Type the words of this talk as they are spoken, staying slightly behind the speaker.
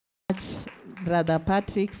much, Brother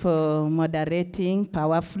Patrick, for moderating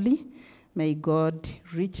powerfully. May God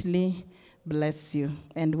richly bless you.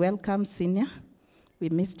 And welcome, Senior. We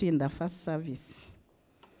missed you in the first service.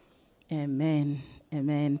 Amen.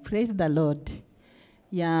 Amen. Praise the Lord.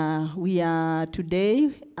 Yeah, we are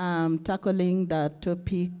today tackling the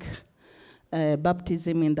topic,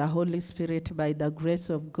 baptism in the Holy Spirit by the grace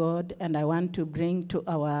of God. And I want to bring to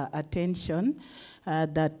our attention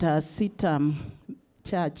that CITAM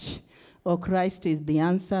Church, or Christ is the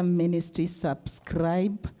Answer Ministry,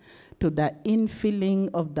 subscribe to the infilling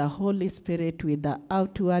of the Holy Spirit with the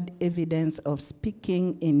outward evidence of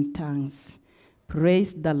speaking in tongues.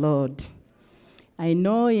 Praise the Lord. I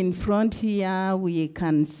know in front here we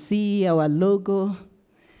can see our logo.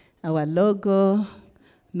 Our logo,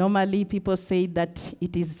 normally people say that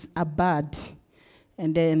it is a bird.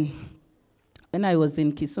 And then when I was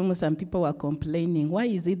in Kisumu, some people were complaining, why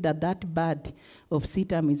is it that that bird of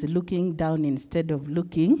CITAM is looking down instead of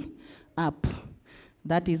looking up?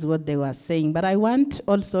 That is what they were saying. But I want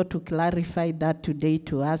also to clarify that today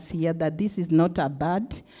to us here, that this is not a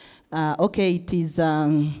bird. It is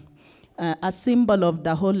a symbol of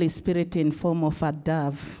the Holy Spirit in form of a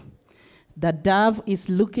dove. The dove is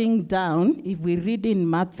looking down. If we read in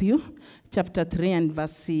Matthew chapter 3 and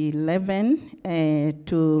verse 11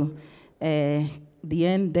 to the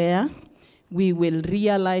end there, we will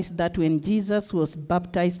realize that when Jesus was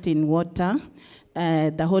baptized in water,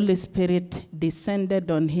 the Holy Spirit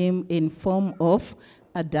descended on him in form of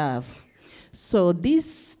a dove. So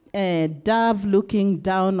this dove looking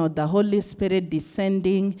down, or the Holy Spirit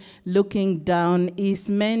descending, looking down, is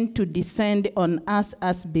meant to descend on us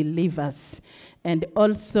as believers and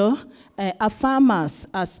also affirm us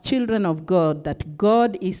as children of God that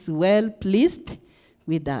God is well pleased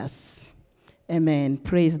with us. Amen.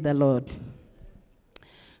 Praise the Lord.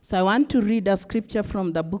 So I want to read a scripture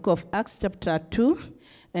from the book of Acts chapter 2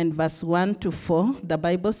 and verse 1 to 4. The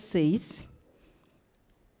Bible says,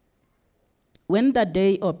 when the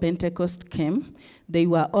day of Pentecost came, they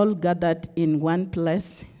were all gathered in one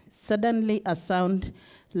place. Suddenly a sound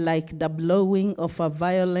like the blowing of a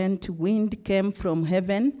violent wind came from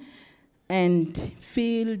heaven and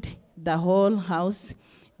filled the whole house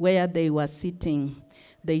where they were sitting.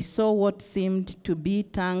 They saw what seemed to be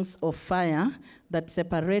tongues of fire that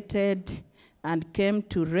separated and came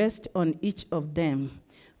to rest on each of them.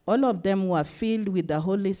 All of them were filled with the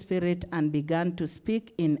Holy Spirit and began to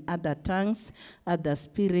speak in other tongues as the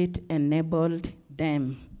Spirit enabled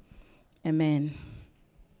them. Amen.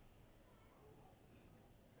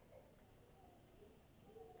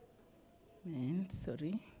 Amen.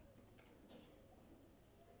 Sorry.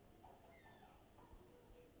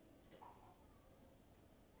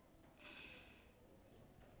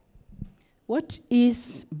 What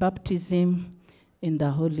is baptism in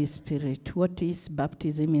the Holy Spirit? What is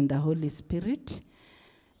baptism in the Holy Spirit?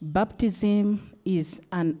 Baptism is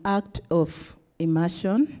an act of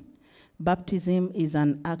immersion. Baptism is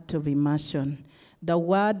an act of immersion. The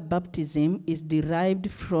word baptism is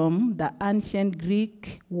derived from the ancient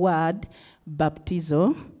Greek word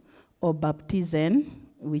baptizo or baptizen,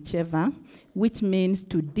 whichever, which means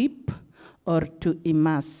to dip or to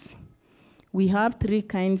immerse. We have three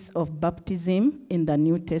kinds of baptism in the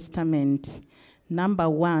New Testament. Number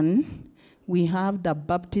one, we have the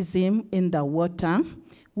baptism in the water,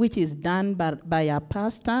 which is done by a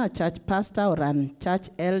pastor, a church pastor or a church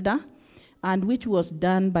elder, and which was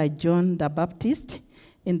done by John the Baptist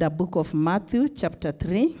in the book of Matthew chapter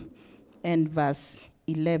 3 and verse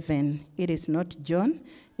 11. It is not John,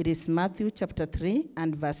 it is Matthew chapter 3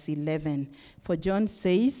 and verse 11. For John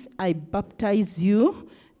says, I baptize you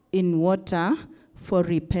in water for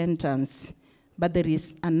repentance. But there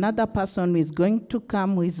is another person who is going to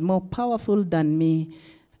come who is more powerful than me,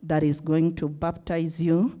 that is going to baptize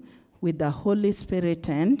you with the Holy Spirit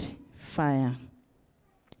and fire.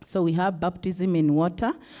 So we have baptism in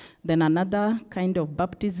water. Then another kind of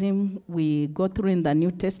baptism we go through in the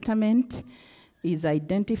New Testament is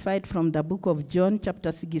identified from the book of John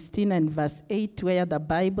chapter 16 and verse 8, where the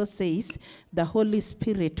Bible says the Holy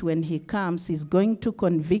Spirit, when he comes, is going to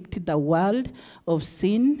convict the world of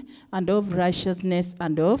sin and of righteousness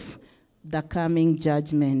and of the coming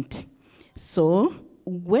judgment. So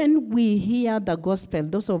when we hear the gospel,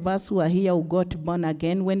 those of us who are here who got born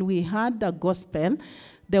again, when we heard the gospel,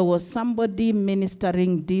 there was somebody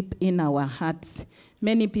ministering deep in our hearts.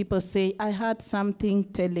 Many people say, I heard something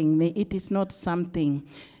telling me. It is not something.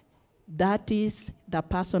 That is the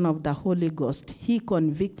person of the Holy Ghost. He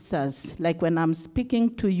convicts us. Like when I'm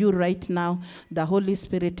speaking to you right now, the Holy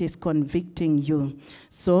Spirit is convicting you.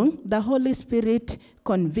 So the Holy Spirit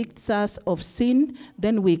convicts us of sin.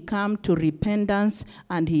 Then we come to repentance,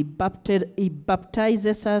 and he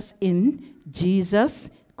baptizes us in Jesus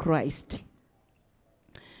Christ.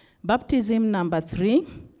 Baptism number 3,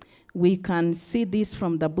 we can see this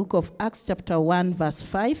from the book of Acts chapter 1 verse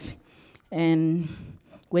 5, and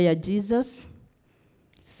where Jesus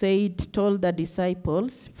told the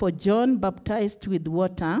disciples, "For John baptized with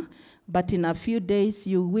water, but in a few days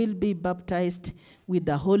you will be baptized with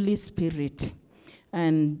the Holy Spirit."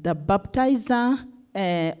 And the baptizer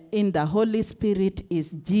in the Holy Spirit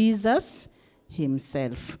is Jesus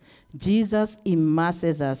himself. Jesus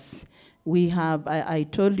immerses us. We have, I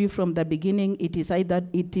told you from the beginning, it is either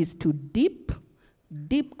it is to dip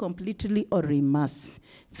completely, or immerse.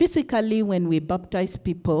 Physically, when we baptize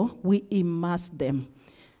people, we immerse them.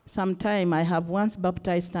 Sometime I have once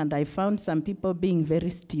baptized, and I found some people being very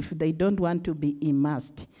stiff. They don't want to be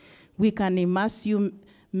immersed. We can immerse you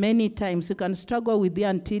many times. You can struggle with it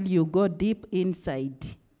until you go deep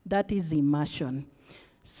inside. That is immersion.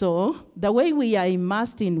 So the way we are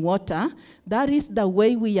immersed in water, that is the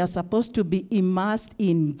way we are supposed to be immersed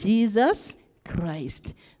in Jesus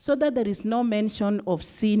Christ, so that there is no mention of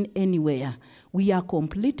sin anywhere. We are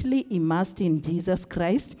completely immersed in Jesus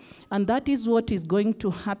Christ, and that is what is going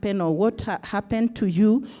to happen, or what happened to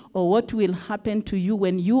you, or what will happen to you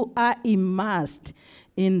when you are immersed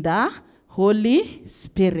in the Holy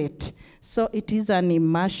Spirit. So it is an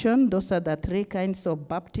immersion. Those are the 3 kinds of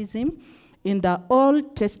baptism. In the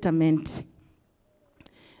Old Testament,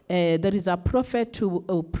 there is a prophet who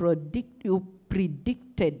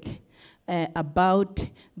predicted about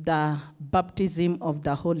the baptism of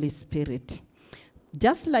the Holy Spirit.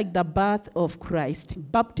 Just like the birth of Christ,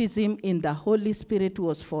 baptism in the Holy Spirit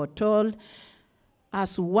was foretold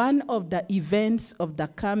as one of the events of the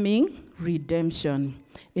coming redemption.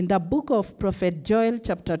 In the book of Prophet Joel,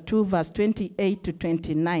 chapter 2, verse 28 to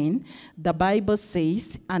 29, the Bible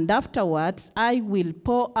says, "And afterwards I will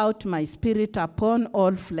pour out my spirit upon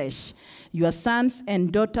all flesh. Your sons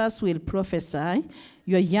and daughters will prophesy.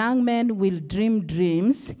 Your young men will dream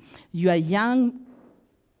dreams. Your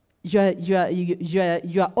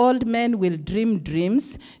old men will dream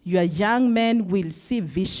dreams. Your young men will see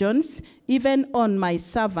visions. Even on my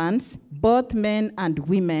servants, both men and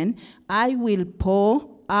women, I will pour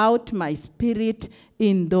out my spirit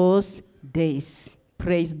in those days."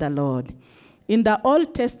 Praise the Lord. In the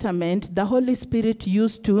Old Testament, the Holy Spirit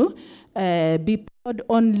used to be poured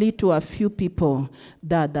only to a few people,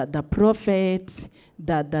 the prophets,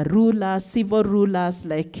 the rulers, civil rulers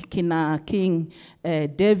like King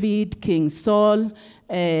David, King Saul,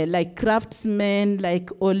 like craftsmen like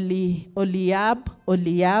Oliab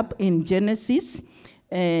in Genesis,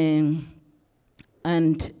 and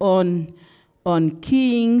on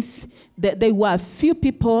kings. There were few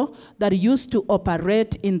people that used to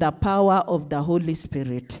operate in the power of the Holy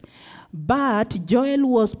Spirit. But Joel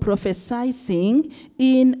was prophesying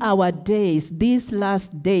in our days, these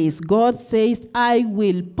last days. God says, "I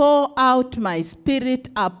will pour out my spirit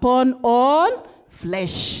upon all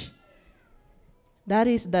flesh." That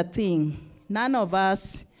is the thing. None of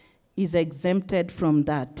us is exempted from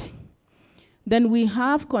that. Then we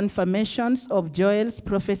have confirmations of Joel's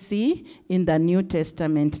prophecy in the New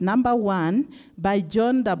Testament. Number 1, by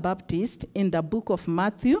John the Baptist in the book of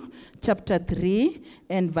Matthew, chapter 3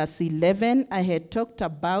 and verse 11. I had talked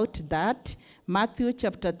about that. Matthew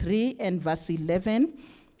chapter 3 and verse 11.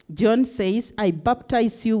 John says, "I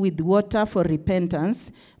baptize you with water for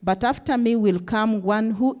repentance, but after me will come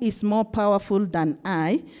one who is more powerful than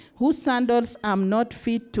I, whose sandals I'm not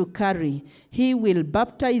fit to carry. He will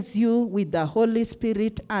baptize you with the Holy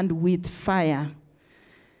Spirit and with fire."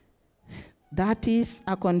 That is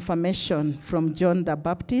a confirmation from John the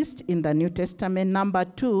Baptist in the New Testament. Number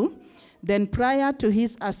 2, then prior to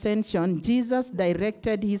his ascension, Jesus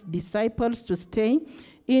directed his disciples to stay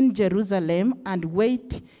in Jerusalem and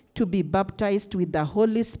wait to be baptized with the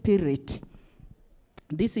Holy Spirit.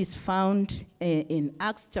 This is found in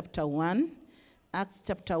Acts chapter 1. Acts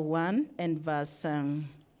chapter 1 and verse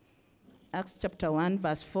Acts chapter 1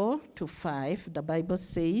 verse 4 to 5. The Bible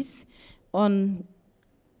says, on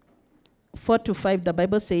 4 to 5, the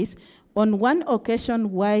Bible says, "On one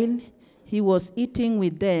occasion while he was eating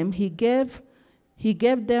with them, he gave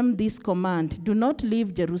them this command: 'Do not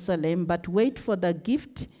leave Jerusalem, but wait for the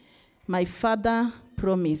gift my Father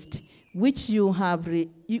promised, which you have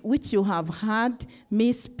heard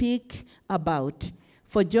me speak about.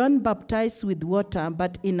 For John baptized with water,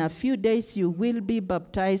 but in a few days you will be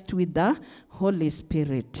baptized with the Holy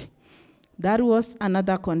Spirit. That was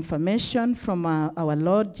another confirmation from our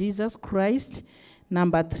Lord Jesus Christ.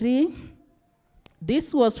 Number 3,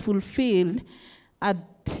 this was fulfilled at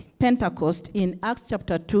Pentecost in Acts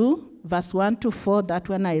chapter 2, verse 1 to 4, that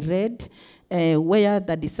one I read, where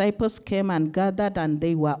the disciples came and gathered and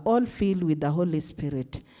they were all filled with the Holy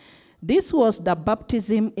Spirit. This was the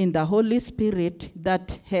baptism in the Holy Spirit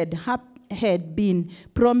that had been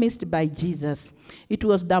promised by Jesus. It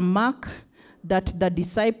was the mark that the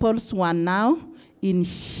disciples were now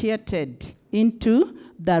initiated into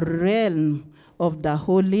the realm of the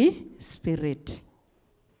Holy Spirit.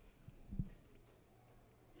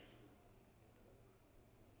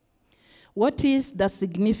 What is the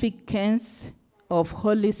significance of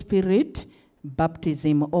Holy Spirit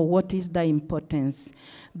baptism, or what is the importance?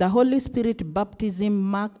 The Holy Spirit baptism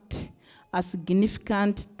marked a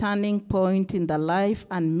significant turning point in the life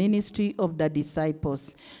and ministry of the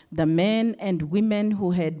disciples. The men and women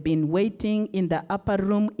who had been waiting in the upper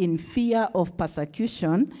room in fear of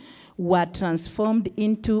persecution were transformed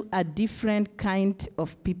into a different kind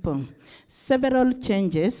of people. Several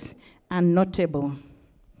changes are notable.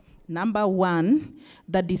 Number 1,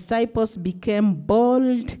 the disciples became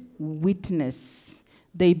bold witness.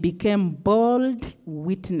 They became bold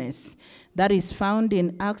witness. That is found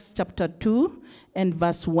in Acts chapter 2 and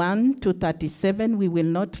verse 1 to 37. We will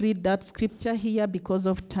not read that scripture here because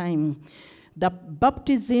of time. The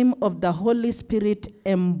baptism of the Holy Spirit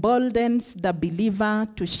emboldens the believer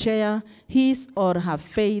to share his or her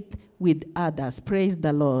faith with others. Praise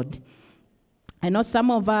the Lord. I know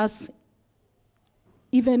some of us,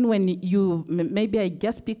 even when you, maybe I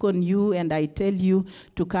just pick on you and I tell you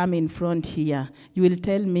to come in front here, you will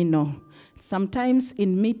tell me no. Sometimes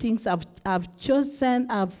in meetings, I've chosen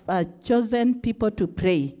people to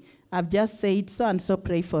pray. I've just said, so and so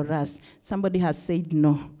pray for us. Somebody has said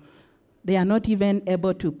no. They are not even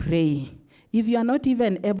able to pray. If you are not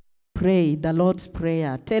even able to pray the Lord's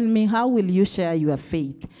Prayer, tell me, how will you share your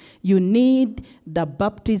faith? You need the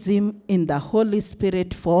baptism in the Holy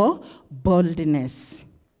Spirit for boldness.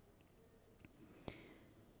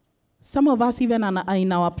 Some of us, even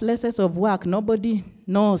in our places of work, nobody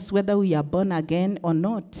knows whether we are born again or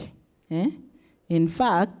not. In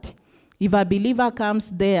fact, if a believer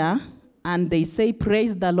comes there and they say,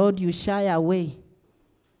 praise the Lord, you shy away.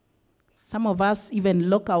 Some of us even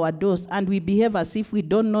lock our doors and we behave as if we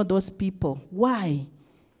don't know those people. Why?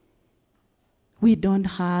 We don't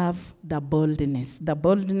have the boldness. The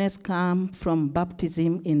boldness comes from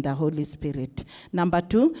baptism in the Holy Spirit. Number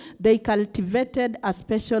 2, they cultivated a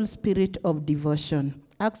special spirit of devotion.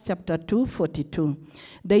 Acts chapter 2, 42.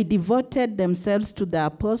 They devoted themselves to the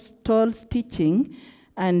apostles' teaching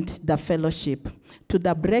and the fellowship, to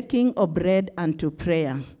the breaking of bread and to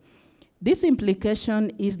prayer. This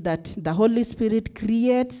implication is that the Holy Spirit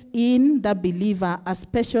creates in the believer a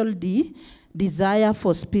special desire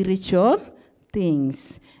for spiritual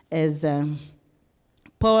things, as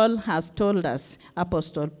Paul has told us,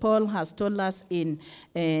 Apostle Paul has told us in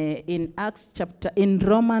Romans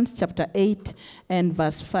chapter 8 and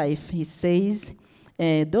verse 5. He says,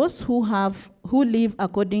 those who live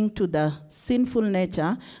according to the sinful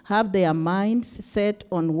nature have their minds set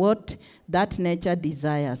on what that nature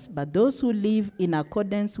desires, but those who live in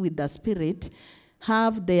accordance with the Spirit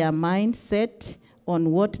have their minds set on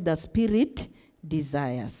what the Spirit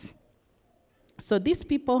desires. So these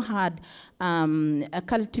people had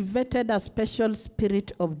cultivated a special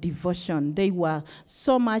spirit of devotion. They were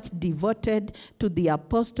so much devoted to the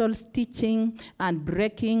apostles' teaching and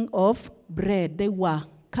breaking of bread. They were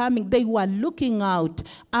looking out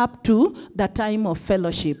up to the time of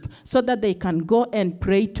fellowship so that they can go and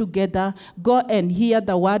pray together, go and hear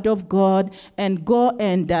the word of God, and go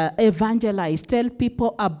and evangelize, tell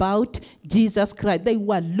people about Jesus Christ. They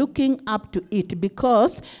were looking up to it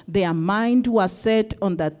because their mind was set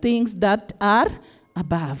on the things that are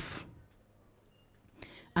above.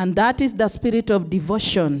 And that is the spirit of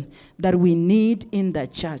devotion that we need in the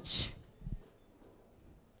church.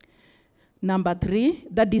 Number 3,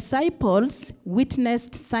 the disciples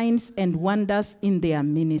witnessed signs and wonders in their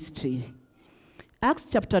ministry. Acts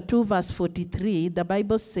chapter 2, verse 43, the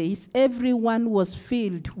Bible says, everyone was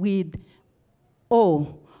filled with awe,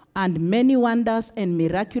 and many wonders and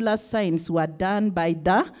miraculous signs were done by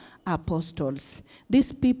the apostles.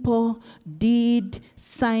 These people did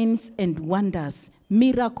signs and wonders.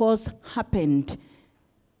 Miracles happened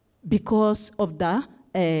because of the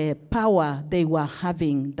power they were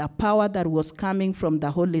having, the power that was coming from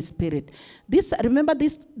the Holy Spirit. Remember,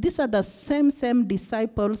 these are the same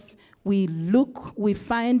disciples we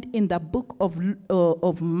find in the book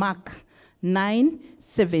of Mark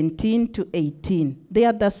 9:17 to 18. They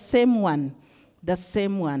are the same one.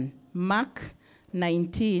 Mark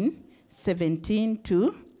 19:17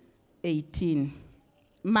 to 18.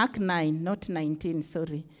 Mark 9, not 19,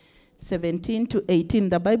 sorry. 17 to 18.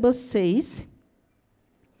 The Bible says,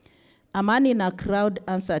 a man in a crowd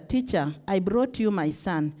answered, "Teacher, I brought you my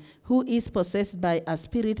son, who is possessed by a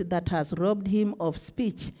spirit that has robbed him of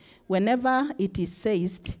speech. Whenever it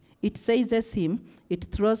seizes him, it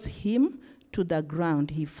throws him to the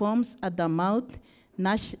ground. He foams at the mouth,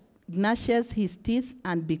 gnashes his teeth,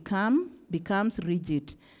 and becomes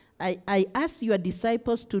rigid. I asked your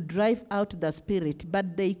disciples to drive out the spirit,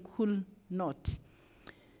 but they could not."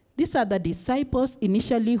 These are the disciples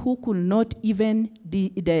initially who could not even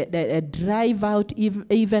drive out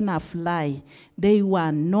even a fly. They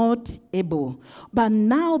were not able. But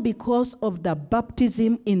now, because of the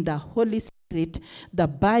baptism in the Holy Spirit, the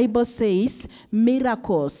Bible says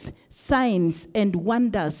miracles, signs, and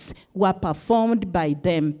wonders were performed by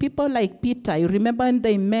them. People like Peter, you remember when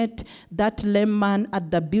they met that lame man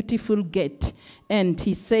at the beautiful gate, and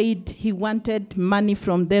he said he wanted money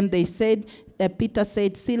from them. They said, Peter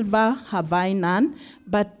said, "Silver have I none,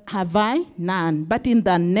 but in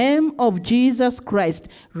the name of Jesus Christ,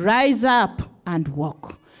 rise up and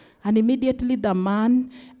walk." And immediately the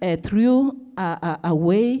man threw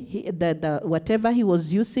away whatever he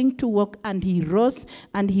was using to walk, and he rose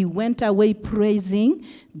and he went away praising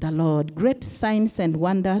the Lord. Great signs and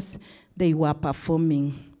wonders they were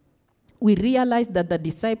performing. We realized that the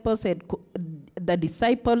disciples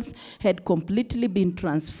had completely been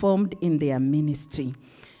transformed in their ministry.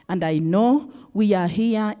 And I know we are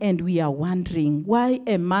here and we are wondering, why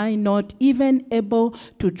am I not even able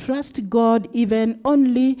to trust God even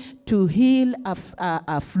only to heal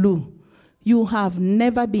a flu? You have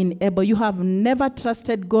never been able, you have never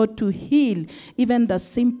trusted God to heal even the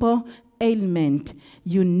simple ailment.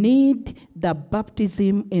 You need the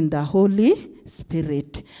baptism in the Holy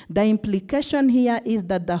Spirit. The implication here is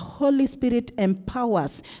that the Holy Spirit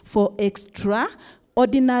empowers for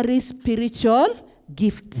extraordinary spiritual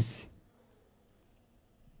gifts.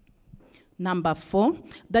 Number 4,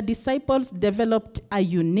 the disciples developed a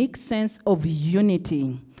unique sense of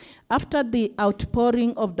unity. After the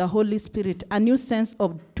outpouring of the Holy Spirit, a new sense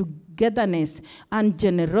of togetherness and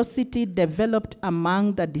generosity developed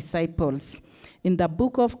among the disciples. In the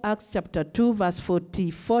book of Acts chapter 2, verse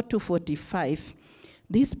 44 to 45,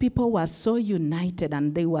 these people were so united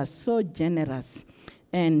and they were so generous.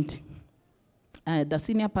 And the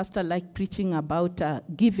senior pastor liked preaching about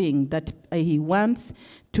giving, that he wants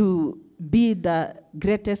to be the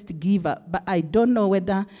greatest giver. But I don't know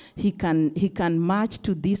whether he can match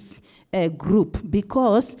to this group,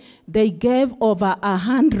 because they gave over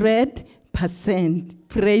 100%.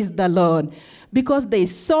 Praise the Lord. Because they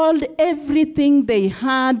sold everything they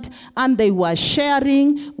had and they were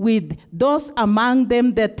sharing with those among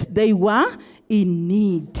them that they were in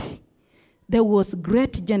need. There was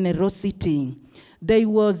great generosity. There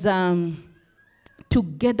was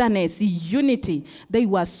togetherness, unity. They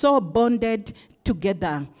were so bonded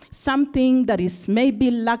together. Something that is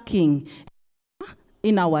maybe lacking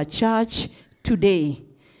in our church today.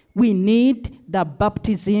 We need the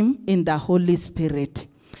baptism in the Holy Spirit.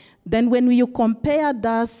 Then when you compare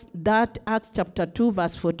that Acts chapter 2,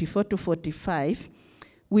 verse 44 to 45,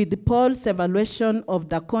 with Paul's evaluation of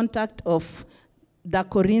the contact of the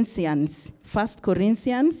Corinthians, 1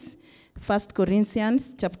 Corinthians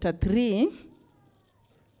chapter 3,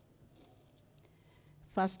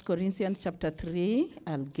 1 Corinthians chapter 3,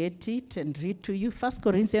 I'll get it and read to you. 1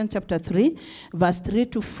 Corinthians chapter 3, verse 3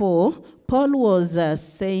 to 4, Paul was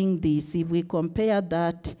saying this. If we compare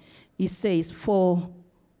that, he says, "For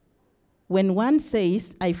when one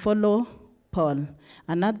says, I follow Paul,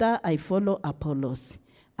 another, I follow Apollos,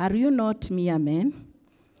 are you not mere men?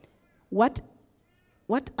 What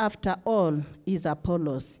after all is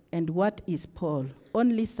Apollos, and what is Paul?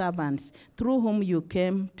 Only servants through whom you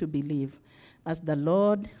came to believe, as the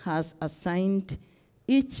Lord has assigned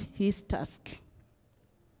each his task."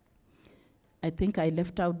 I think I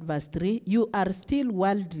left out verse 3. "You are still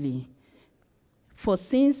worldly, for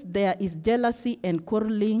since there is jealousy and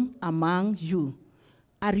quarreling among you,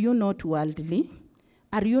 are you not worldly?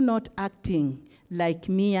 Are you not acting like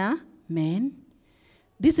mere men?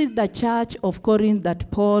 This is the church of Corinth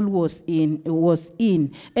that Paul was in.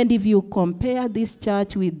 And if you compare this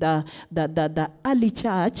church with the early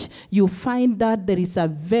church, you find that there is a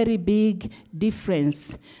very big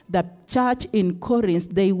difference. The church in Corinth,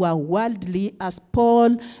 they were worldly, as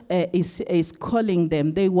Paul is calling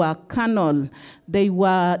them. They were carnal. They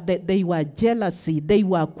were jealousy. They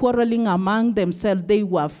were quarreling among themselves. They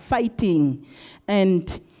were fighting.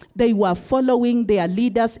 And they were following their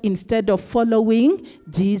leaders instead of following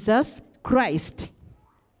Jesus Christ.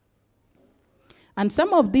 And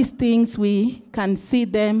some of these things, we can see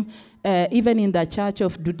them even in the church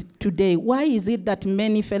of today. Why is it that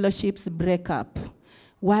many fellowships break up?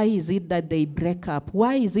 Why is it that they break up?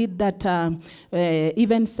 Why is it that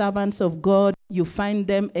even servants of God, you find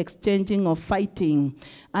them exchanging or fighting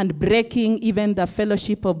and breaking even the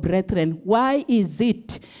fellowship of brethren? Why is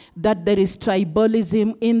it that there is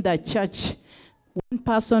tribalism in the church? One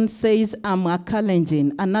person says, I'm a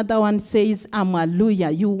Kalenjin. Another one says, I'm a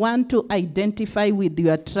Luya. You want to identify with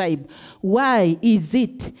your tribe. Why is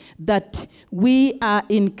it that we are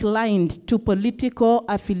inclined to political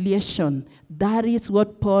affiliation? That is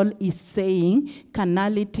what Paul is saying,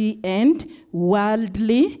 carnality and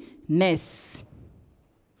worldliness.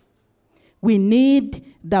 We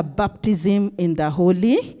need the baptism in the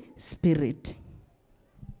Holy Spirit.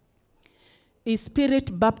 Is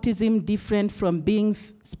spirit baptism different from being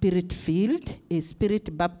spirit-filled? Is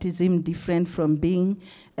spirit baptism different from being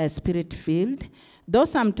spirit-filled? Though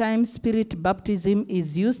sometimes spirit baptism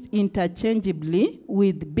is used interchangeably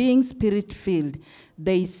with being spirit-filled,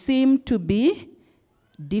 they seem to be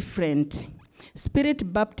different.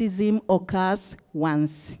 Spirit baptism occurs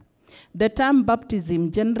once. The term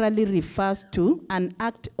baptism generally refers to an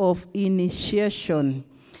act of initiation.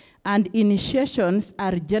 And initiations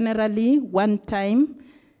are generally one-time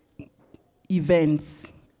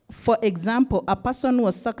events. For example, a person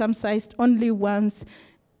was circumcised only once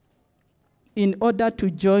in order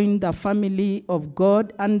to join the family of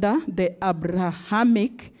God under the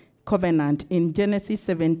Abrahamic covenant in Genesis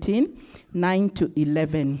 17,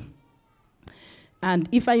 9-11. And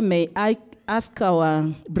if I may, I ask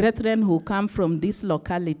our brethren who come from this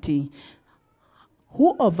locality,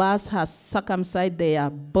 who of us has circumcised their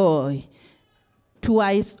boy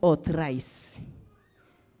twice or thrice?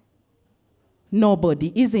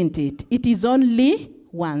 Nobody, isn't it? It is only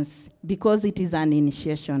once, because it is an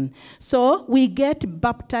initiation. So we get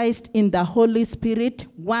baptized in the Holy Spirit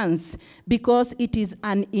once, because it is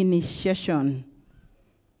an initiation.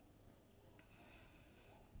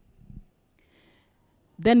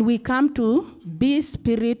 Then we come to be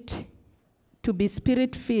spirit. To be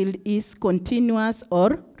spirit-filled is continuous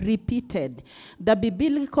or repeated. The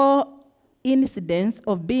biblical incidents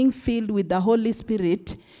of being filled with the Holy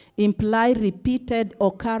Spirit imply repeated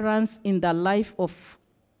occurrence in the life of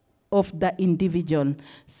the individual.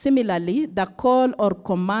 Similarly, the call or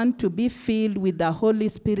command to be filled with the Holy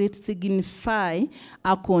Spirit signify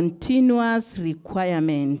a continuous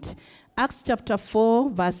requirement. Acts chapter 4,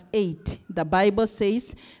 verse 8, the Bible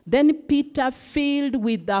says, "Then Peter, filled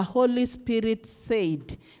with the Holy Spirit,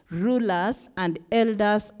 said, 'Rulers and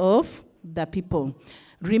elders of the people.'"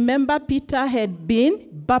 Remember, Peter had been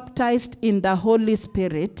baptized in the Holy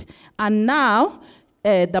Spirit, and now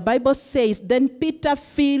the Bible says, "Then Peter,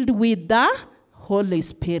 filled with the Holy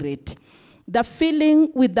Spirit." The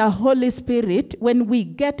filling with the Holy Spirit, when we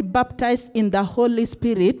get baptized in the Holy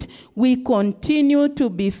Spirit, we continue to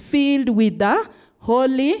be filled with the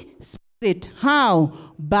Holy Spirit. How?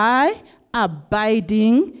 By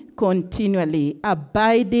abiding continually,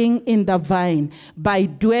 abiding in the vine, by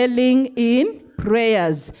dwelling in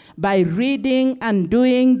prayers, by reading and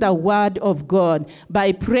doing the word of God,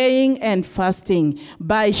 by praying and fasting,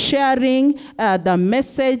 by sharing the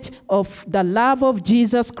message of the love of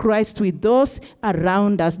Jesus Christ with those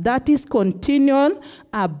around us. That is continual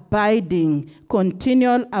abiding,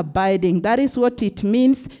 continual abiding. That is what it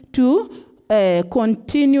means to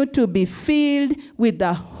continue to be filled with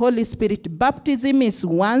the Holy Spirit. Baptism is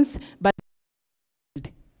once, but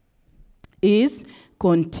is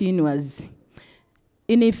continuous.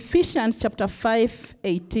 In Ephesians chapter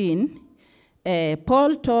 5:18,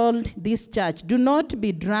 Paul told this church, "Do not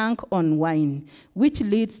be drunk on wine, which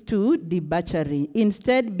leads to debauchery.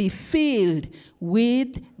 Instead, be filled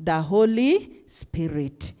with the Holy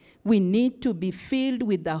Spirit." We need to be filled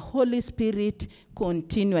with the Holy Spirit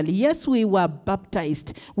continually. Yes, we were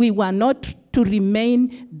baptized. We were not to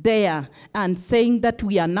remain there and saying that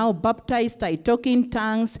we are now baptized, I talk in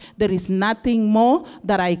tongues, there is nothing more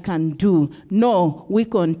that I can do. No, we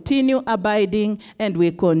continue abiding and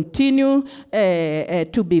we continue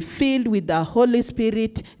to be filled with the Holy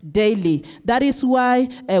Spirit daily. That is why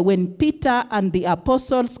when Peter and the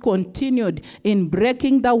apostles continued in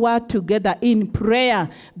breaking the word together in prayer,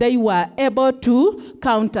 they were able to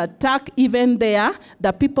counterattack even there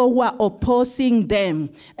the people who were opposing them.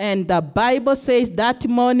 And the Bible says that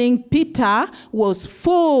morning Peter was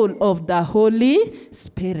full of the Holy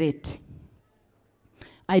Spirit.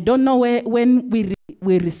 I don't know when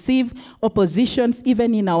we receive oppositions,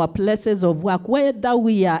 even in our places of work, whether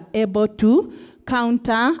we are able to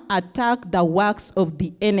counter-attack the works of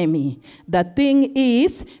the enemy. The thing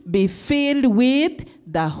is, be filled with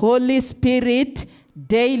the Holy Spirit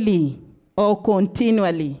daily or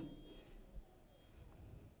continually.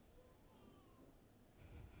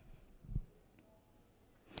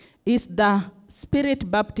 Is the Spirit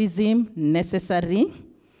baptism necessary?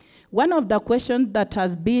 One of the questions that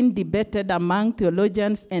has been debated among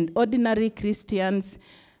theologians and ordinary Christians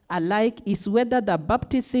alike is whether the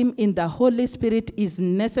baptism in the Holy Spirit is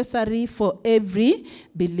necessary for every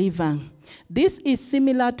believer. This is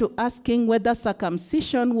similar to asking whether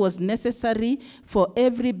circumcision was necessary for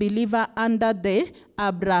every believer under the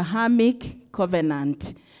Abrahamic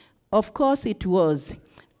covenant. Of course it was.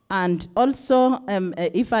 And also,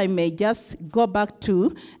 if I may just go back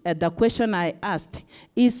to the question I asked,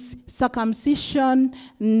 is circumcision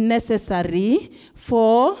necessary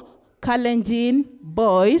for Kalenjin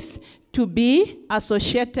boys to be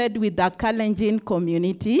associated with the Kalenjin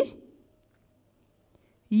community?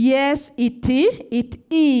 Yes, it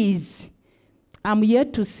is. I'm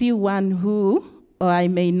yet to see one who, or I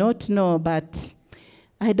may not know, but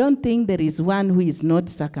I don't think there is one who is not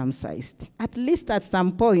circumcised. At least at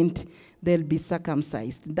some point, they'll be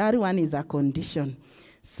circumcised. That one is a condition.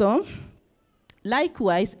 So,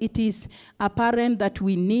 likewise, it is apparent that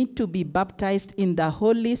we need to be baptized in the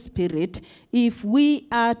Holy Spirit if we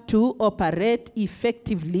are to operate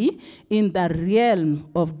effectively in the realm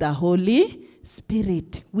of the Holy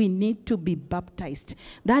Spirit. We need to be baptized.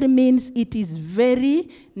 That means it is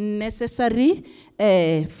very necessary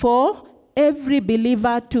for every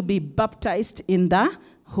believer to be baptized in the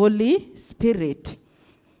Holy Spirit.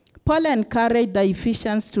 Paul encouraged the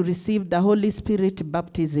Ephesians to receive the Holy Spirit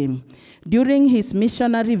baptism. During his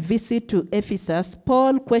missionary visit to Ephesus,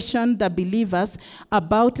 Paul questioned the believers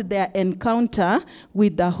about their encounter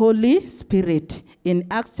with the Holy Spirit in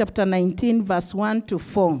Acts chapter 19, verse 1 to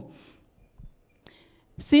 4.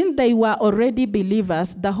 Since they were already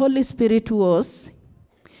believers, the Holy Spirit was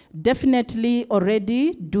definitely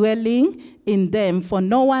already dwelling in them, for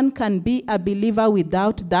no one can be a believer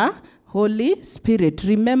without the Holy Spirit.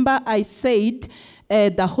 Remember, I said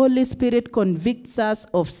the Holy Spirit convicts us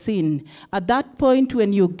of sin. At that point,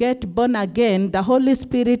 when you get born again, the Holy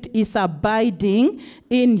Spirit is abiding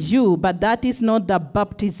in you, but that is not the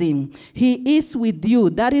baptism. He is with you.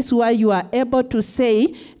 That is why you are able to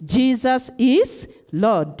say, Jesus is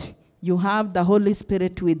Lord. You have the Holy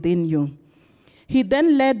Spirit within you. He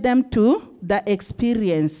then led them to the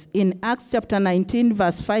experience in Acts chapter 19,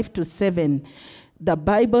 verse 5 to 7. The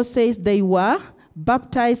Bible says they were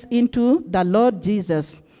baptized into the Lord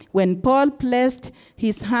Jesus. When Paul placed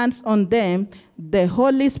his hands on them, the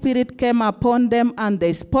Holy Spirit came upon them, and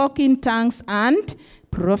they spoke in tongues and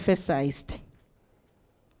prophesied.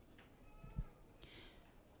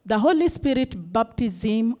 The Holy Spirit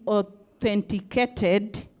baptism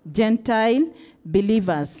authenticated Gentile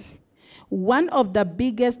believers. One of the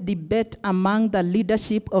biggest debates among the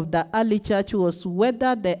leadership of the early church was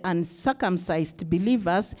whether the uncircumcised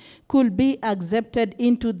believers could be accepted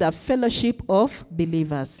into the fellowship of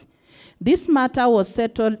believers. This matter was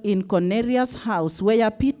settled in Cornelius' house, where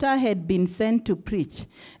Peter had been sent to preach.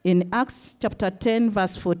 In Acts chapter 10,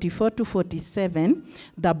 verse 44 to 47,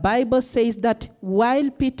 the Bible says that while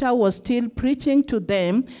Peter was still preaching to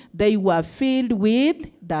them, they were filled with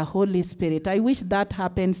the Holy Spirit. I wish that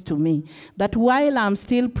happens to me, that while I'm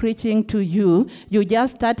still preaching to you, you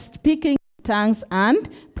just start speaking in tongues and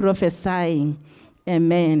prophesying.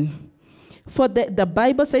 Amen. For the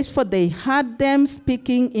Bible says, for they heard them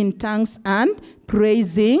speaking in tongues and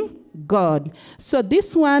praising God. So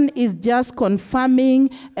this one is just confirming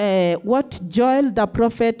what Joel the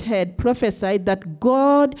prophet had prophesied, that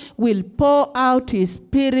God will pour out his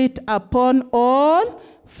Spirit upon all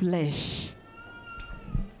flesh.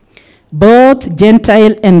 Both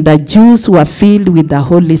Gentile and the Jews were filled with the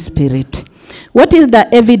Holy Spirit. What is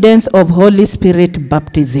the evidence of Holy Spirit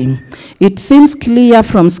baptism? It seems clear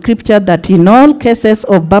from Scripture that in all cases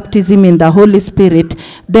of baptism in the Holy Spirit,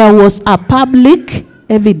 there was a public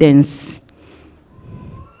evidence.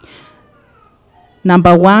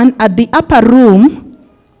 Number one, at the upper room,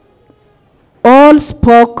 all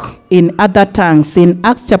spoke in other tongues in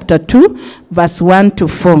Acts chapter 2, verse 1 to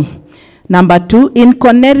 4. Number two, in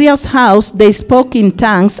Cornelius' house, they spoke in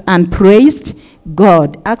tongues and praised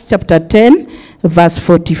God. Acts chapter 10, verse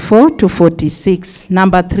 44 to 46.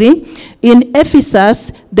 Number three, in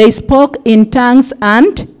Ephesus, they spoke in tongues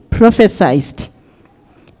and prophesied.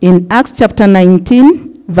 In Acts chapter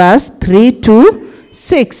 19, verse 3 to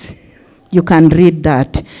 6. You can read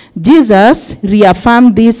that. Jesus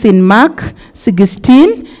reaffirmed this in Mark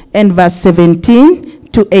 16 and verse 17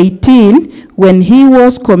 to 18 when he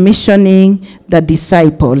was commissioning the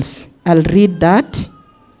disciples. I'll read that.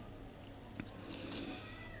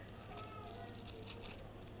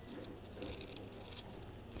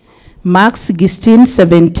 Mark 16,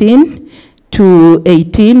 17 to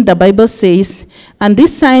 18, the Bible says, and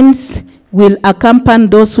these signs will accompany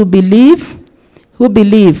those who believe.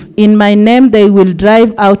 In my name they will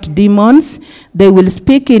drive out demons, they will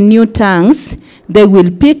speak in new tongues, they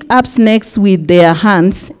will pick up snakes with their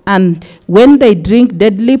hands, and when they drink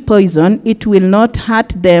deadly poison, it will not hurt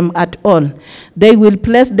them at all. They will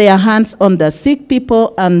place their hands on the sick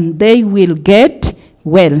people and they will get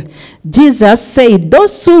well. Jesus said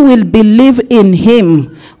those who will believe in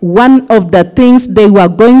him, one of the things they were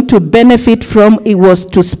going to benefit from, it was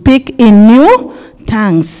to speak in new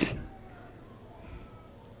tongues.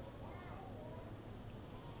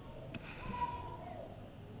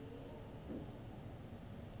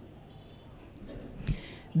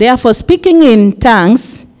 Therefore, speaking in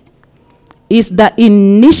tongues is the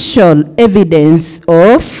initial evidence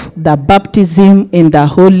of the baptism in the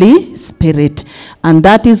Holy Spirit. And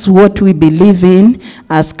that is what we believe in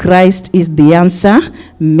as Christ is the answer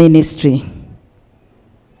ministry.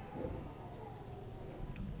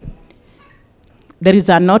 There is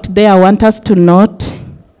a note there I want us to note.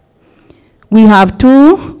 We have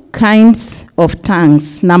two kinds of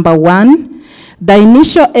tongues. Number one, the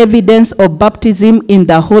initial evidence of baptism in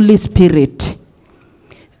the Holy Spirit.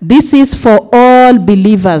 This is for all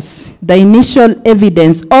believers. The initial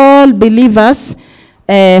evidence, all believers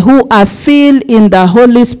who are filled in the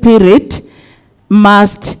Holy Spirit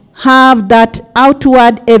must have that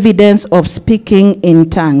outward evidence of speaking in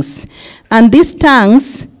tongues. And these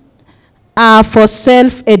tongues are for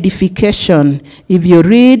self-edification. If you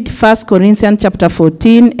read 1 Corinthians chapter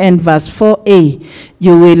 14 and verse 4a,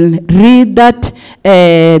 you will read that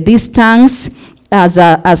these tongues as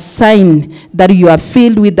a sign that you are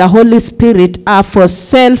filled with the Holy Spirit are for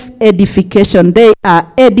self-edification. They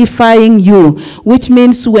are edifying you, which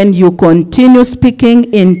means when you continue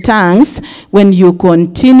speaking in tongues, when you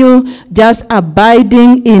continue just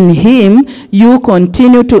abiding in him, you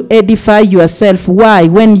continue to edify yourself. Why?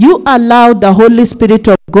 When you allow the Holy Spirit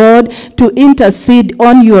of God to intercede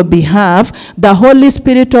on your behalf, the Holy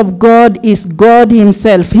Spirit of God is God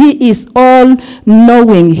himself. He is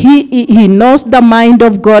all-knowing. He knows the mind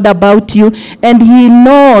of God about you, and he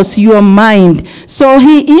knows your mind. So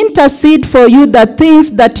he intercedes for you the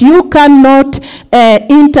things that you cannot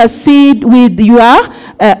intercede with your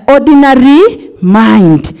ordinary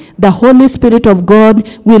mind. The Holy Spirit of God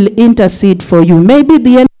will intercede for you. Maybe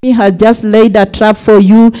the enemy has just laid a trap for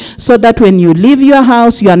you so that when you leave your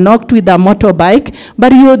house, you are knocked with a motorbike, but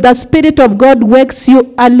the Spirit of God wakes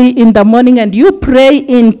you early in the morning and you pray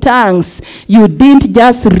in tongues. You didn't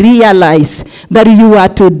just realize that you are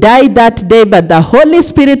to die that day, but the Holy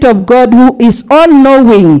Spirit of God, who is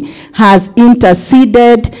all-knowing, has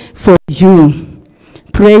interceded for you.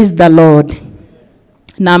 Praise the Lord.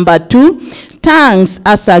 Number two, tongues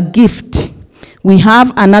as a gift. We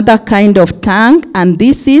have another kind of tongue, and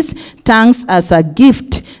this is tongues as a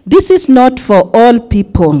gift. This is not for all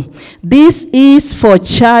people. This is for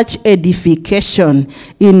church edification.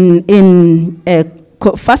 In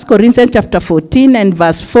 1 Corinthians chapter 14 and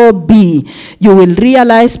verse 4b, you will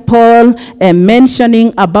realize Paul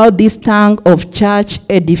mentioning about this tongue of church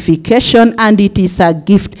edification, and it is a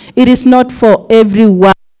gift. It is not for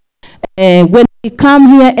everyone. When we come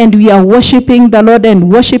here and we are worshiping the Lord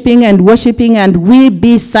and worshiping and we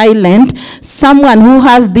be silent, someone who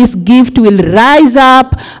has this gift will rise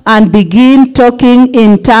up and begin talking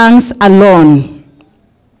in tongues alone.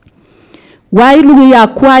 While we are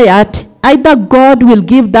quiet, either God will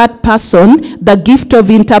give that person the gift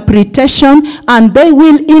of interpretation, and they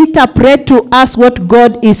will interpret to us what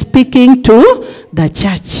God is speaking to the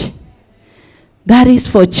church. That is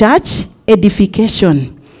for church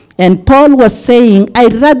edification. And Paul was saying,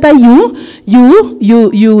 I'd rather you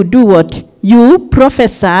do what? You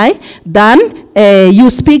prophesy than you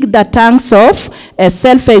speak the tongues of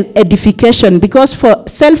self-edification. Because for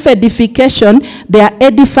self-edification, they are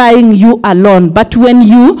edifying you alone. But when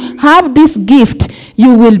you have this gift,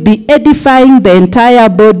 you will be edifying the entire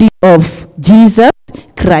body of Jesus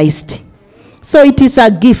Christ. So it is a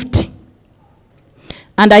gift.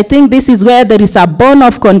 And I think this is where there is a bone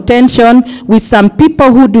of contention with some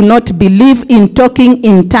people who do not believe in talking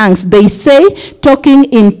in tongues. They say talking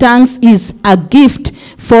in tongues is a gift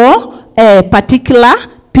for a particular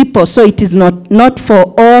people. So it is not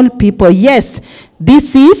for all people. Yes,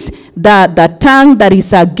 this is the tongue that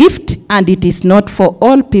is a gift, and it is not for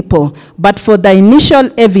all people. But for the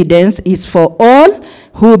initial evidence is for all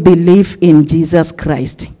who believe in Jesus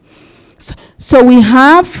Christ. So we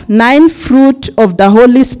have 9 fruit of the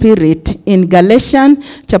Holy Spirit in Galatians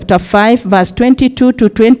chapter 5, verse 22 to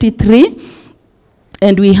 23.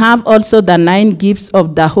 And we have also the 9 gifts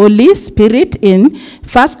of the Holy Spirit in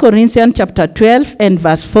 1 Corinthians chapter 12 and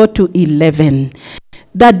verse 4 to 11.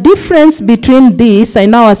 The difference between these, I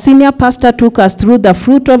know our senior pastor took us through the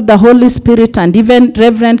fruit of the Holy Spirit, and even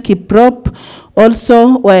Reverend Kiprop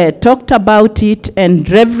also talked about it, and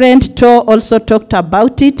Reverend To also talked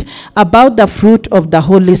about it, about the fruit of the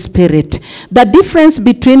Holy Spirit. The difference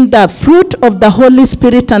between the fruit of the Holy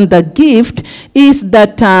Spirit and the gift is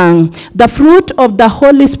that the fruit of the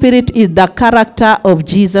Holy Spirit is the character of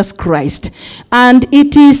Jesus Christ. And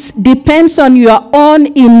it depends on your own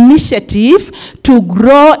initiative to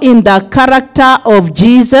grow in the character of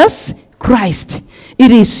Jesus Christ. It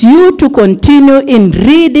is you to continue in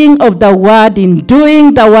reading of the word, in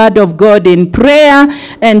doing the word of God, in prayer,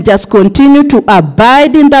 and just continue to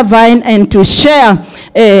abide in the vine and to share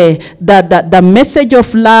the message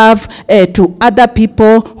of love to other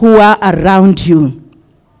people who are around you.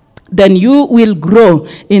 Then you will grow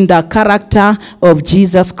in the character of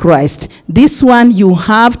Jesus Christ. This one you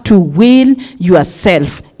have to will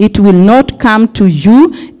yourself. It will not come to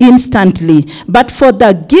you instantly. But for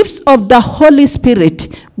the gifts of the Holy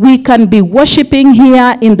Spirit, we can be worshiping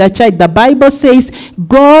here in the church. The Bible says,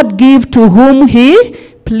 God give to whom he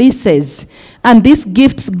pleases. And these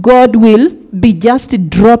gifts, God will be just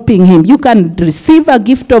dropping him. You can receive a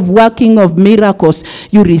gift of working of miracles.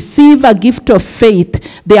 You receive a gift of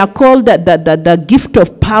faith. They are called the gift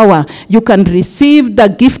of power. You can receive the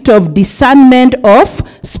gift of discernment of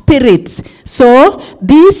spirits. So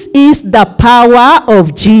this is the power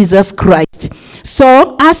of Jesus Christ.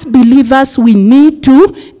 So as believers, we need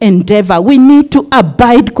to endeavor. We need to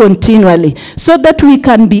abide continually so that we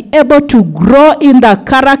can be able to grow in the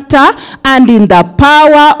character and in the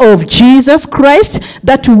power of Jesus Christ,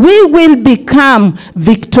 that we will become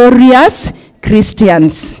victorious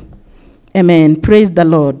Christians. Amen. Praise the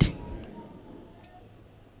Lord.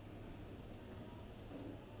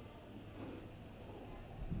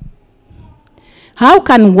 How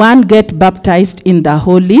can one get baptized in the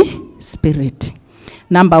Holy Spirit?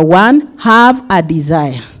 Number 1, have a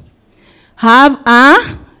desire. Have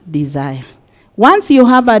a desire. Once you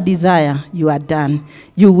have a desire, you are done.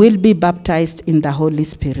 You will be baptized in the Holy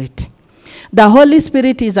Spirit. The Holy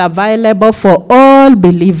Spirit is available for all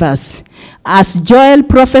believers. As Joel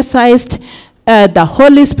prophesied, the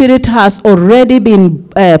Holy Spirit has already been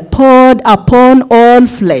poured upon all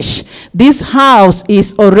flesh. This house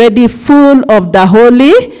is already full of the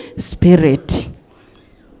Holy Spirit.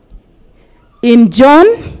 In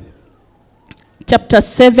John chapter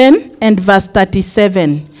 7 and verse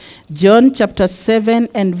 37, John chapter 7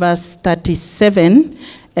 and verse 37,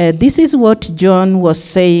 this is what John was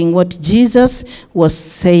saying, what Jesus was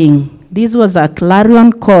saying. This was a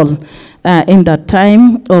clarion call in the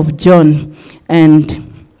time of John. And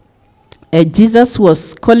Jesus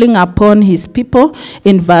was calling upon his people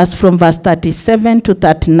from verse 37 to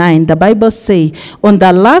 39. The Bible says, on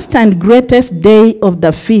the last and greatest day of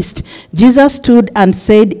the feast, Jesus stood and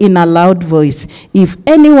said in a loud voice, if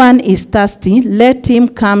anyone is thirsty, let him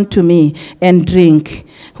come to me and drink.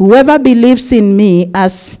 Whoever believes in me,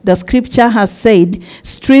 as the scripture has said,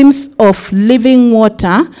 streams of living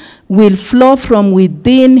water will flow from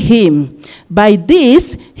within him. By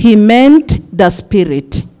this, he meant the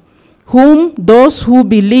Spirit, whom those who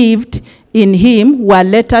believed in him were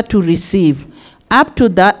later to receive. Up to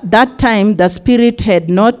that time, the Spirit had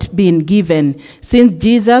not been given, since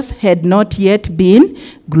Jesus had not yet been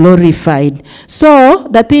glorified. So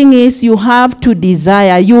the thing is, you have to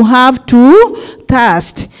desire, you have to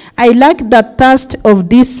thirst. I like the thirst of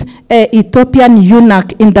this Ethiopian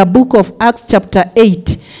eunuch in the book of Acts chapter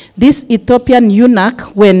 8. This Ethiopian eunuch,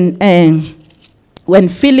 when when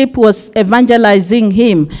Philip was evangelizing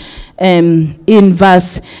him, in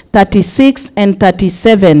verse 36 and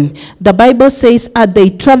 37, the Bible says, as they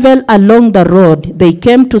traveled along the road, they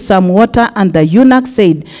came to some water, and the eunuch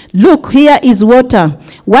said, "Look, here is water.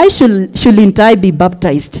 Why shouldn't I be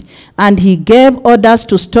baptized?" And he gave orders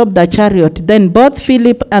to stop the chariot. Then both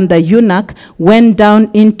Philip and the eunuch went down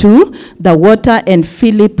into the water, and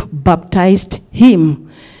Philip baptized him.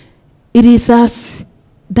 It is as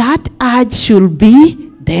that urge should be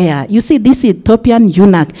there. You see, this Ethiopian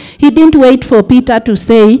eunuch, he didn't wait for Peter to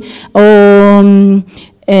say,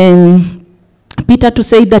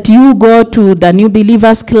 that you go to the new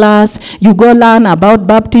believers class, you go learn about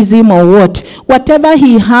baptism or what. Whatever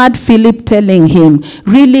he heard Philip telling him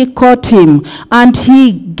really caught him, and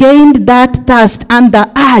he gained that thirst and the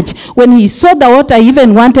urge. When he saw the water, he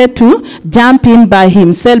even wanted to jump in by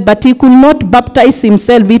himself, but he could not baptize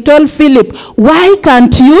himself. He told Philip, "Why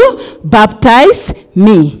can't you baptize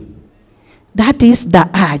me?" That is the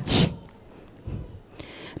urge.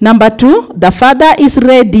 Number 2, the Father is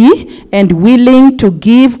ready and willing to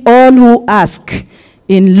give all who ask.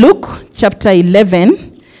 In Luke chapter 11,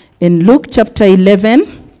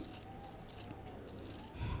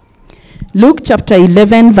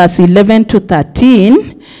 verse 11 to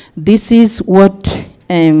 13, this is what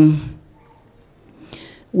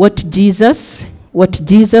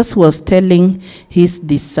Jesus was telling his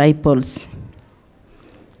disciples.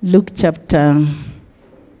 Luke chapter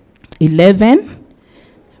 11,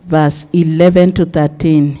 verse 11 to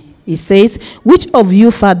 13. He says, "Which of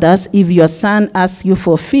you fathers, if your son asks you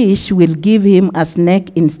for fish, will give him a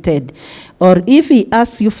snake instead? Or if he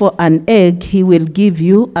asks you for an egg, he will give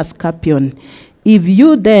you a scorpion? If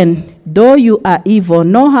you then, though you are evil,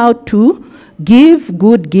 know how to give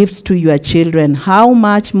good gifts to your children, how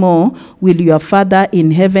much more will your Father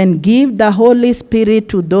in heaven give the Holy Spirit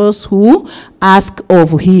to those who ask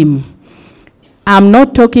of him?" I'm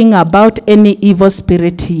not talking about any evil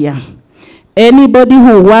spirit here. Anybody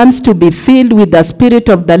who wants to be filled with the Spirit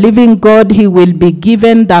of the living God, he will be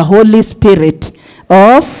given the Holy Spirit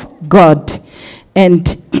of God.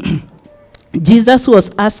 And Jesus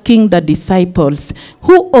was asking the disciples,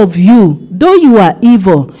 who of you, though you are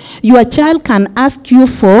evil, your child can ask you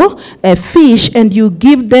for a fish and you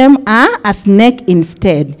give them a snake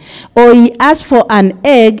instead? Or he asks for an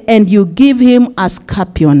egg and you give him a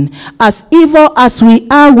scorpion? As evil as we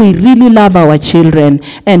are, we really love our children.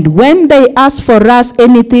 And when they ask for us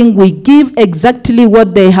anything, we give exactly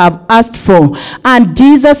what they have asked for. And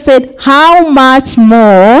Jesus said, how much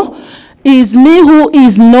more is me who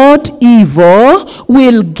is not evil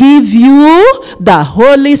will give you the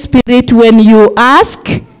Holy Spirit when you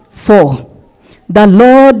ask for. The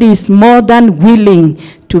Lord is more than willing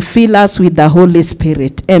to fill us with the Holy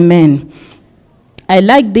Spirit. Amen. I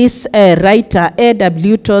like this writer,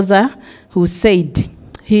 A.W. Tozer, who said,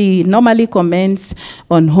 he normally comments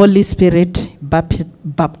on Holy Spirit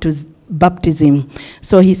baptism.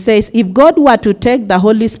 So he says, if God were to take the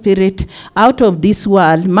Holy Spirit out of this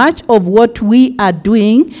world, much of what we are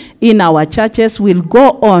doing in our churches will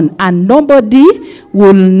go on and nobody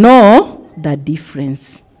will know the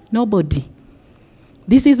difference. Nobody.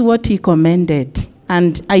 This is what he commended.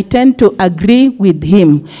 And I tend to agree with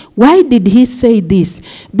him. Why did he say this?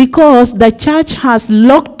 Because the church has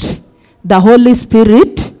locked the Holy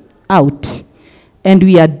Spirit out. And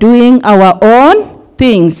we are doing our own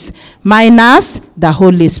things minus the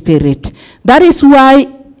Holy Spirit. That is why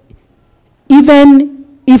even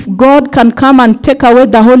if God can come and take away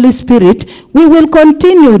the Holy Spirit, we will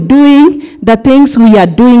continue doing the things we are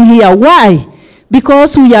doing here. Why?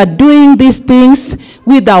 Because we are doing these things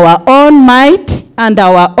with our own might and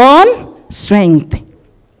our own strength.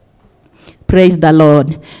 Praise the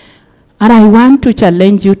Lord. And I want to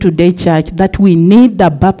challenge you today, church, that we need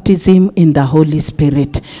the baptism in the Holy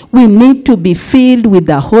Spirit. We need to be filled with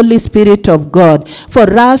the Holy Spirit of God for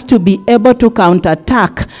us to be able to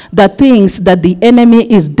counterattack the things that the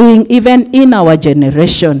enemy is doing even in our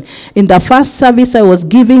generation. In the first service, I was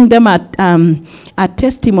giving them a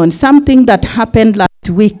testimony, something that happened last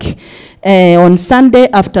week. On Sunday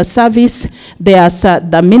after service, there's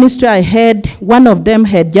the ministry I had, one of them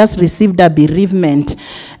had just received a bereavement.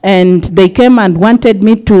 And they came and wanted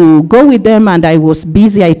me to go with them, and I was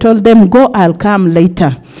busy. I told them, go, I'll come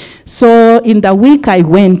later. So in the week, I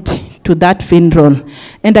went to that funeral.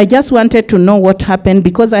 And I just wanted to know what happened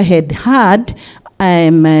because I had heard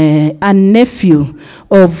a nephew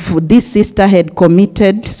of this sister had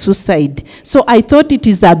committed suicide. So I thought it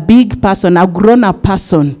is a big person, a grown-up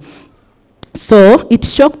person. So it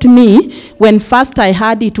shocked me when first I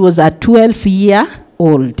heard it was a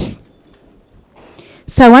 12-year-old.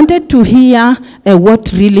 So I wanted to hear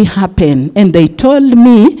what really happened. And they told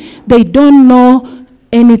me they don't know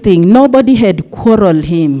anything. Nobody had quarreled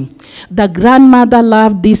him. The grandmother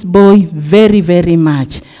loved this boy very, very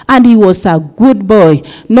much. And he was a good boy.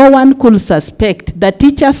 No one could suspect. The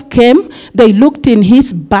teachers came. They looked in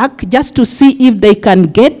his bag just to see if they can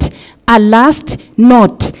get a last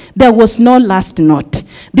note. There was no last note.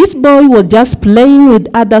 This boy was just playing with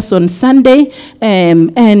others on Sunday,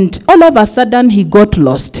 and all of a sudden he got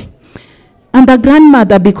lost. And the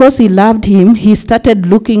grandmother, because he loved him, he started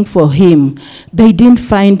looking for him. They didn't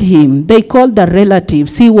find him. They called the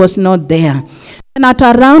relatives. He was not there. And at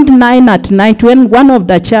around 9 at night, when one of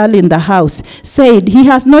the child in the house said he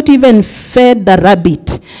has not even fed the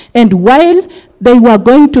rabbit, and while they were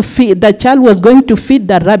going to feed, the child was going to feed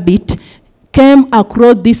the rabbit, came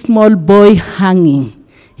across this small boy hanging.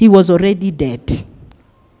 He was already dead.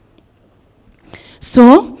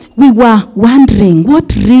 So we were wondering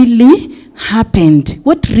what really happened.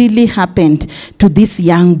 What really happened to this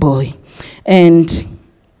young boy? And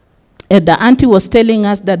the auntie was telling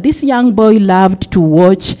us that this young boy loved to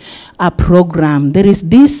watch a program. There is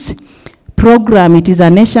this program, it is a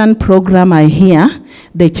nation program, I hear.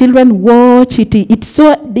 The children watch it. It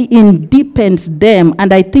so deepens them,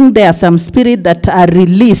 and I think there are some spirits that are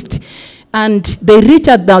released. And they reach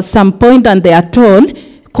at some point and they are told,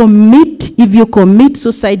 if you commit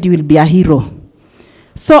suicide, you will be a hero.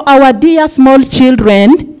 So our dear small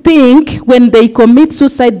children think when they commit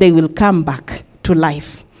suicide, they will come back to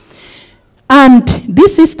life. And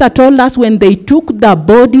this sister told us when they took the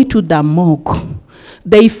body to the morgue,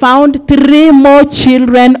 they found 3 more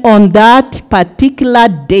children on that particular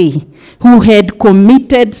day who had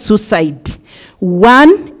committed suicide.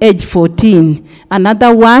 One age 14,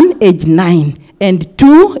 another one age 9, and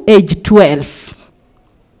 2 age 12.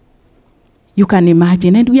 You can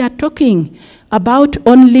imagine. And we are talking about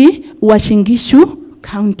only Uasin Gishu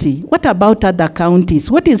County. What about other counties?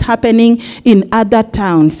 What is happening in other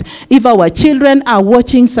towns? If our children are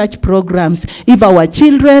watching such programs, if our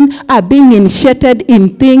children are being initiated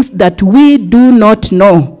in things that we do not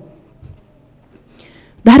know,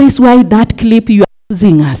 that is why that clip you are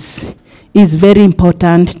using us is very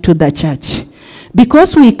important to the church.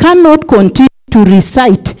 Because we cannot continue to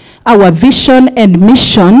recite our vision and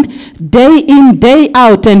mission day in, day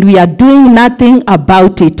out, and we are doing nothing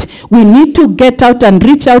about it. We need to get out and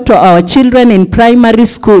reach out to our children in primary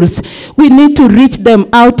schools. We need to reach them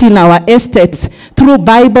out in our estates through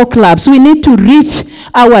Bible clubs. We need to reach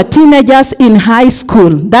our teenagers in high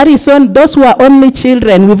school. That is on those who are only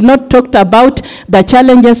children. We've not talked about the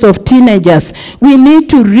challenges of teenagers. We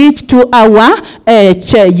need to reach to our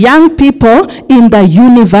young people in the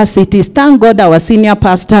universities. Thank God our senior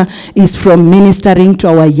pastor is from ministering to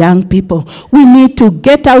our young people. We need to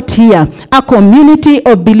get out here, a community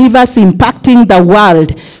of believers impacting the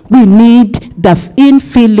world. We need the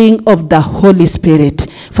infilling of the Holy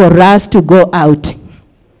Spirit for us to go out.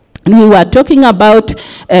 And we were talking about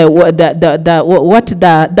the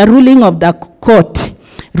ruling of the court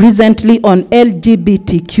recently on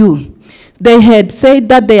LGBTQ. They had said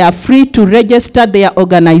that they are free to register their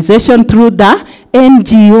organization through the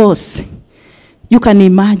NGOs. You can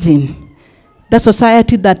imagine the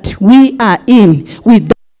society that we are in.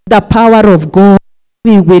 With the power of God,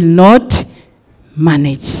 we will not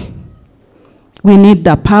manage. We need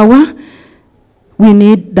the power. We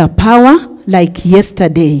need the power like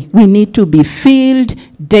yesterday. We need to be filled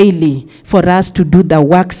daily for us to do the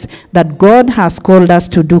works that God has called us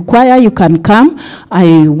to do. Choir, you can come.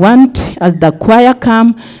 I want, as the choir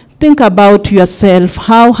come, think about yourself.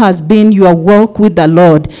 How has been your walk with the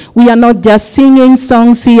Lord? We are not just singing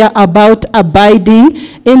songs here about abiding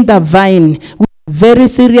in the vine. We are very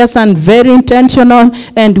serious and very intentional,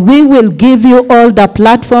 and we will give you all the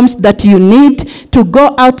platforms that you need to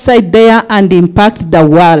go outside there and impact the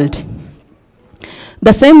world.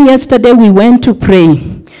 The same yesterday we went to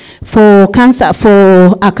pray for cancer,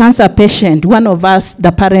 for a cancer patient. One of us,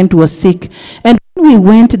 the parent, was sick. And when we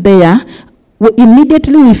went there,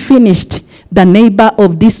 immediately we finished, the neighbor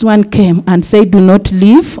of this one came and said, do not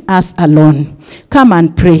leave us alone. Come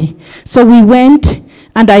and pray. So we went,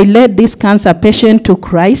 and I led this cancer patient to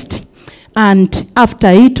Christ. And after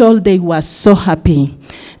it all, they were so happy.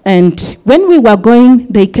 And when we were going,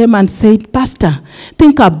 they came and said, Pastor,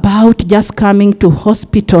 think about just coming to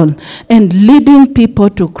hospital and leading people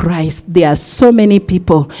to Christ. There are so many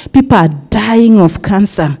people. People are dying of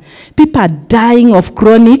cancer. People are dying of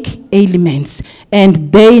chronic ailments.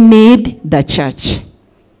 And they need the church.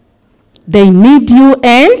 They need you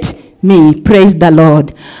and me. Praise the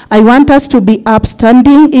Lord. I want us to be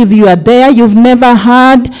upstanding. If you are there, you've never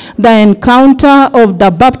had the encounter of the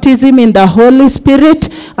baptism in the Holy Spirit,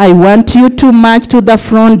 I want you to march to the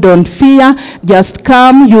front. Don't fear. Just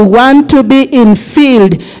come. You want to be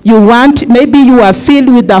infilled. Maybe you are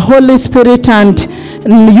filled with the Holy Spirit and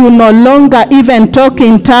you no longer even talk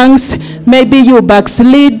in tongues. Maybe you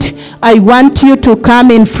backslid. I want you to come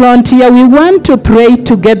in front here. We want to pray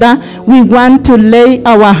together. We want to lay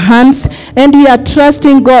our hands, and we are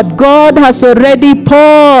trusting God. God has already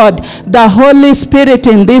poured the Holy Spirit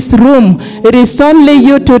in this room. It is only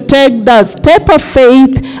you to take the step of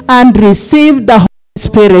faith and receive the Holy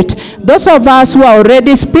Spirit. Those of us who are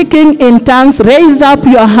already speaking in tongues, raise up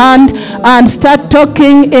your hand and start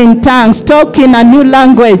talking in tongues. Talk in a new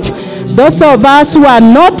language. Those of us who are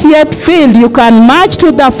not yet filled, you can march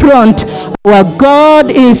to the front. Our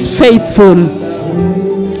God is faithful.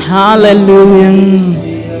 Hallelujah.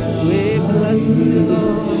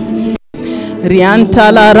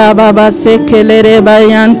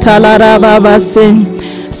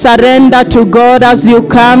 Surrender to God as you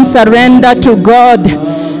come. Surrender to God.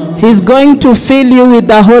 He's going to fill you with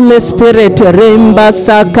the Holy Spirit. Ramba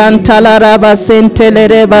sakantala raba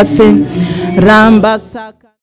sentelere base. Ramba saka.